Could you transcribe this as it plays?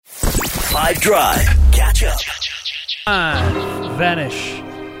5 Drive. Catch up. Vanish.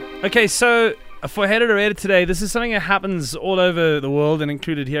 Okay, so for Hate It or Hate It today, this is something that happens all over the world and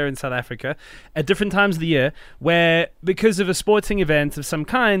included here in South Africa at different times of the year, where because of a sporting event of some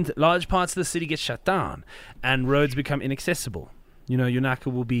kind, large parts of the city get shut down and roads become inaccessible. You know,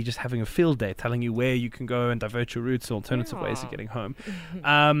 UNACA will be just having a field day telling you where you can go and divert your routes and alternative ways of getting home.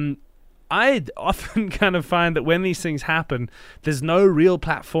 I often kind of find that when these things happen, there's no real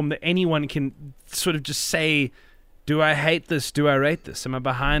platform that anyone can sort of just say, do I hate this? Do I rate this? Am I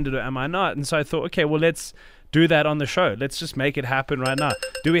behind it or am I not? And so I thought, okay, well, let's do that on the show. Let's just make it happen right now.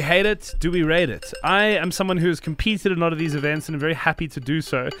 Do we hate it? Do we rate it? I am someone who has competed in a lot of these events and I'm very happy to do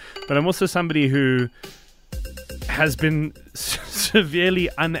so. But I'm also somebody who has been severely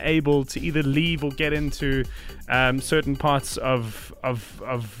unable to either leave or get into certain parts of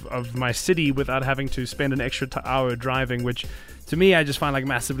my city without having to spend an extra hour driving, which to me I just find like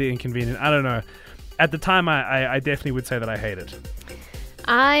massively inconvenient. I don't know. At the time, I definitely would say that I hate it.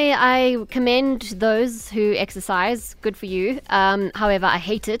 I commend those who exercise. Good for you. However, I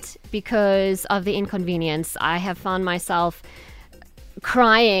hate it because of the inconvenience. I have found myself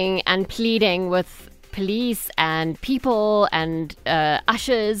crying and pleading with police and people and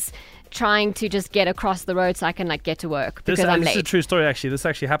ushers trying to just get across the road so I can get to work because I'm late. This is a true story, actually. This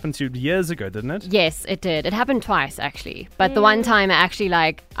actually happened to you years ago, didn't it? Yes, it did. It happened twice, actually. But the one time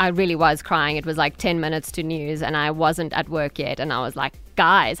I really was crying. It was 10 minutes to news and I wasn't at work yet. And I was like,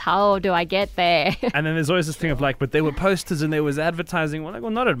 guys, how do I get there? And then there's always this thing of but there were posters and there was advertising.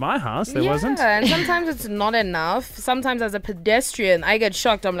 Well, not at my house. There wasn't. Yeah, and sometimes it's not enough. Sometimes as a pedestrian, I get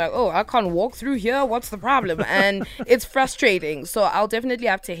shocked. I'm like, oh, I can't walk through here. What's the problem? And it's frustrating. So I'll definitely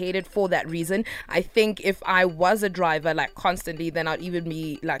have to hate it for that reason. I think if I was a driver constantly, then I'd even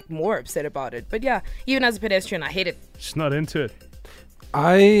be more upset about it. But yeah, even as a pedestrian, I hate it. Just not into it.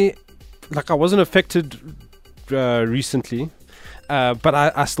 I wasn't affected recently. But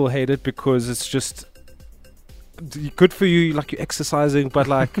I still hate it because it's just good for you, you're exercising, but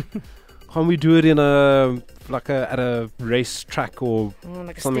can't we do it in at a race track or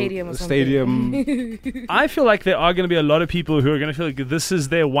a stadium or something? I feel like there are going to be a lot of people who are going to feel like this is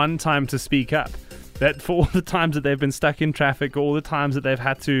their one time to speak up. That for all the times that they've been stuck in traffic, all the times that they've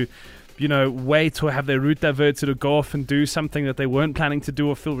had to wait or have their route diverted or go off and do something that they weren't planning to do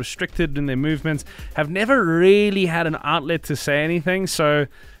or feel restricted in their movements, have never really had an outlet to say anything. So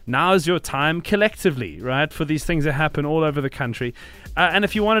now is your time collectively, right, for these things that happen all over the country. And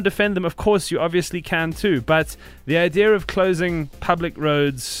if you want to defend them, of course, you obviously can too. But the idea of closing public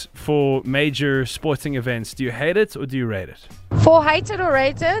roads for major sporting events, do you hate it or do you rate it? For hate it or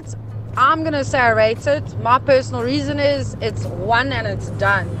rate it, I'm going to say I rate it. My personal reason is it's one and it's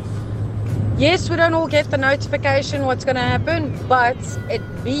done. Yes, we don't all get the notification what's going to happen, but it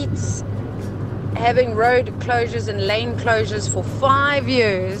beats having road closures and lane closures for 5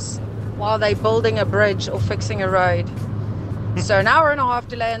 years while they're building a bridge or fixing a road. So an hour and a half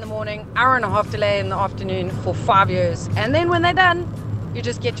delay in the morning, hour and a half delay in the afternoon for 5 years. And then when they're done, you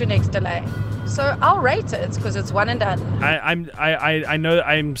just get your next delay. So I'll rate it because it's one and done. I know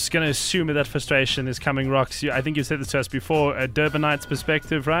I'm just going to assume that frustration is coming, Rox. I think you said this to us before, a Durbanite's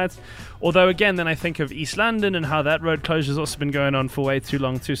perspective, right? Although, again, then I think of East London and how that road closure has also been going on for way too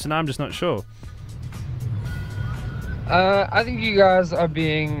long too. So now I'm just not sure. I think you guys are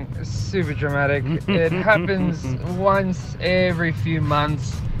being super dramatic. It happens once every few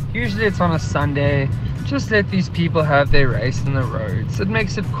months. Usually it's on a Sunday. Just let these people have their race in the roads. It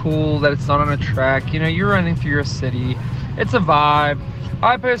makes it cool that it's not on a track. You're running through your city. It's a vibe.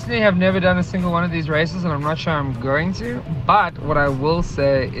 I personally have never done a single one of these races and I'm not sure I'm going to. But what I will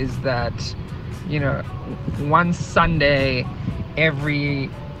say is that, one Sunday every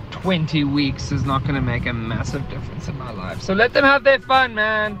 20 weeks is not going to make a massive difference in my life. So let them have their fun,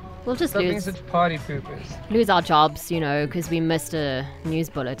 man. We'll just Stop being such party poopers. Lose our jobs, because we missed a news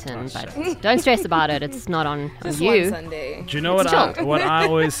bulletin. But don't stress about it. It's not on you. One Sunday. Do you know what I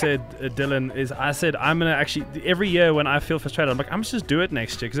always said, Dylan, is I said I'm going to actually, every year when I feel frustrated, I'm like, I'm just do it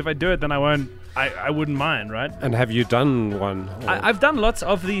next year. Because if I do it, then I wouldn't mind, right? And have you done one? I've done lots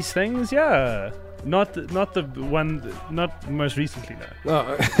of these most recently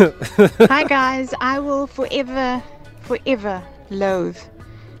though. Hi guys, I will forever loathe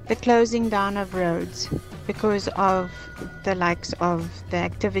the closing down of roads because of the likes of the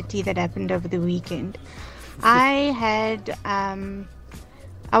activity that happened over the weekend. I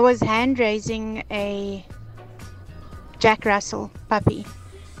was hand raising a Jack Russell puppy.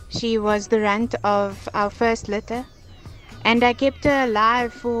 She was the runt of our first litter and I kept her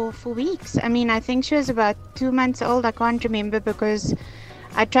alive for weeks. I think she was about 2 months old. I can't remember because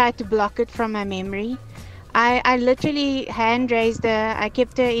I tried to block it from my memory. I literally hand raised her. I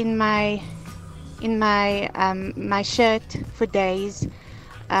kept her in my my shirt for days.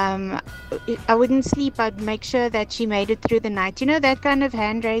 I wouldn't sleep. I'd make sure that she made it through the night. You know, that kind of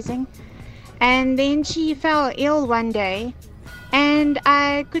hand raising. And then she fell ill one day, and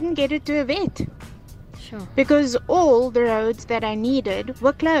I couldn't get her to a vet. Sure. Because all the roads that I needed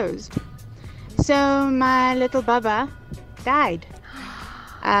were closed. So my little Baba died.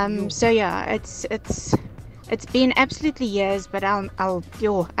 So yeah, it's been absolutely years, but I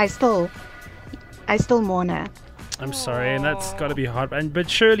still mourn her. I'm sorry, and that's got to be hard. But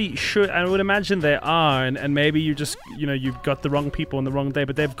surely, I would imagine there are, and maybe you just, you've got the wrong people on the wrong day,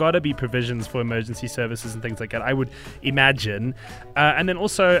 but there've got to be provisions for emergency services and things like that, I would imagine. And then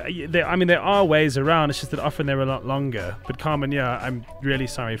also, there are ways around, it's just that often they're a lot longer. But Carmen, yeah, I'm really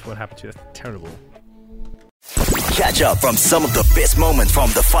sorry for what happened to you. That's terrible. Catch up from some of the best moments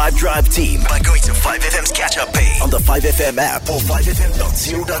from the 5 Drive team by going to 5FM's catch-up page on the 5FM app or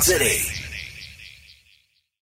 5FM.co.za.